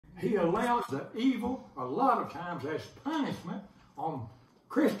he allows the evil a lot of times as punishment on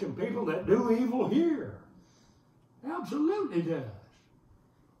Christian people that do evil here. Absolutely does.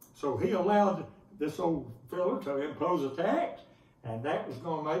 So he allowed this old fellow to impose a tax, and that was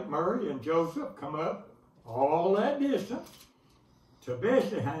going to make Mary and Joseph come up all that distance to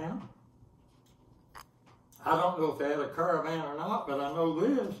Bethlehem. I don't know if they had a caravan or not, but I know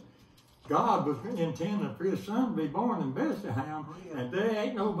this. God was intending for his son to be born in Bethlehem, and there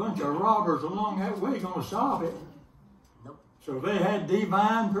ain't no bunch of robbers along that way going to stop it. Nope. So they had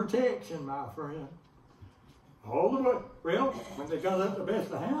divine protection, my friend. All the way. Well, when they got up to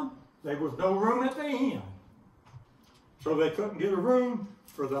Bethlehem, there was no room at the inn. So they couldn't get a room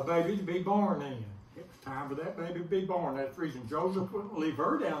for the baby to be born in. It was time for that baby to be born. That's the reason Joseph wouldn't leave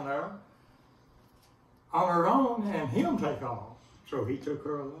her down there on her own and him take off. So he took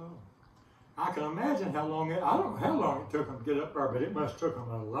her along. I can imagine how long I don't know how long it took them to get up there, but it must have took them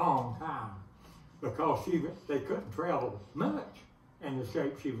a long time because they couldn't travel much in the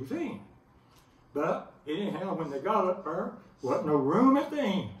shape she was in. But anyhow, when they got up there, wasn't no room at the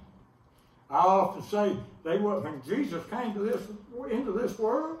inn. I often say when Jesus came into this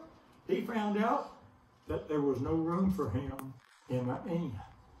world, he found out that there was no room for him in the inn.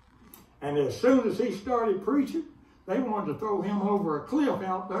 And as soon as he started preaching, they wanted to throw him over a cliff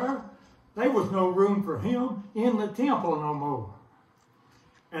out there. There was no room for him in the temple no more.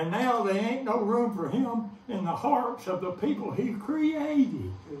 And now there ain't no room for him in the hearts of the people he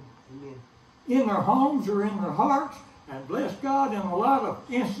created. Amen. In their homes or in their hearts. And bless God, in a lot of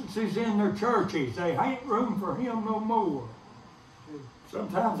instances in their churches, they ain't room for him no more.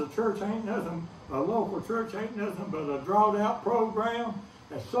 Sometimes a church ain't nothing, a local church ain't nothing but a drawed-out program,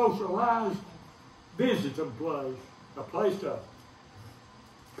 a socialized visiting place, a place to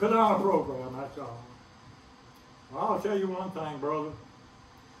put on a program, that's all. Well, I'll tell you one thing, brother.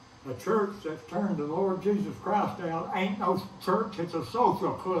 A church that's turned the Lord Jesus Christ out ain't no church, it's a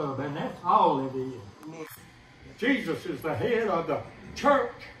social club, and that's all it is. Amen. Jesus is the head of the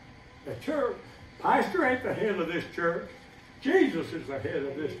church. The church. Pastor ain't the head of this church. Jesus is the head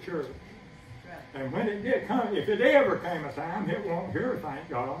of this church. And when it did come, if it ever came a time, it won't here, thank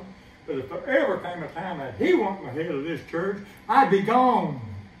God, but if there ever came a time that he wasn't the head of this church, I'd be gone.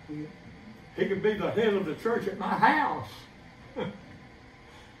 He could be the head of the church at my house.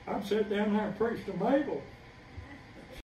 I'd sit down there and preach to Mabel.